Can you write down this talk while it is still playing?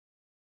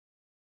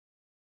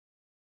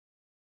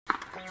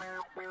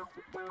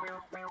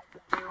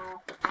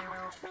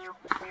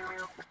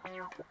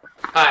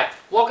Hi,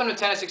 welcome to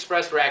Tennis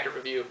Express Racket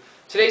Review.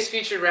 Today's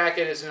featured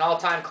racket is an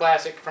all-time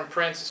classic from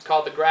Prince. It's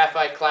called the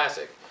GRAPHITE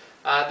Classic.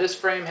 This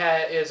frame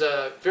is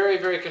a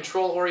very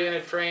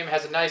control-oriented frame,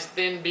 has a nice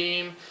thin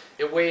beam.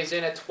 It weighs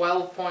in at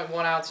 12.1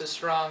 ounces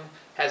strung,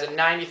 has a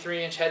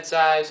 93-inch head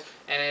size,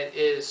 and it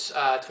is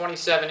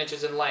 27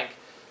 inches in length.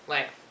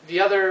 The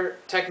other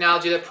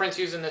technology that Prince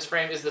used in this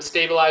frame is the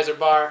stabilizer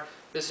bar.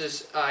 This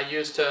is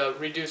used to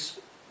reduce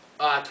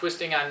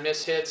twisting on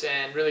mishits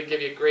and really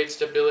give you great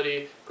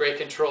stability, great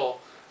control.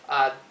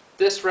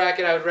 This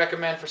racket I would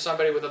recommend for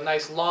somebody with a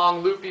nice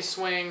long loopy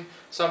swing,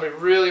 somebody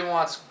really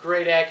wants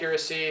great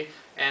accuracy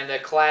and a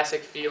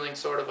classic feeling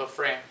sort of a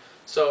frame.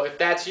 So if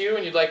that's you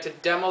and you'd like to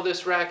demo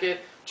this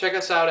racket, check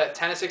us out at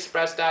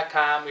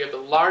tennisexpress.com. We have the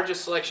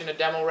largest selection of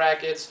demo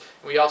rackets,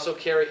 and we also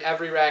carry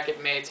every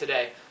racket made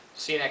today.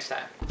 See you next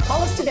time.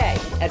 Call us today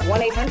at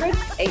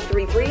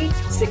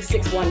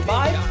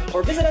 1-800-833-6615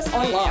 or visit us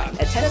online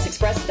at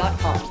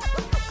tennisexpress.com.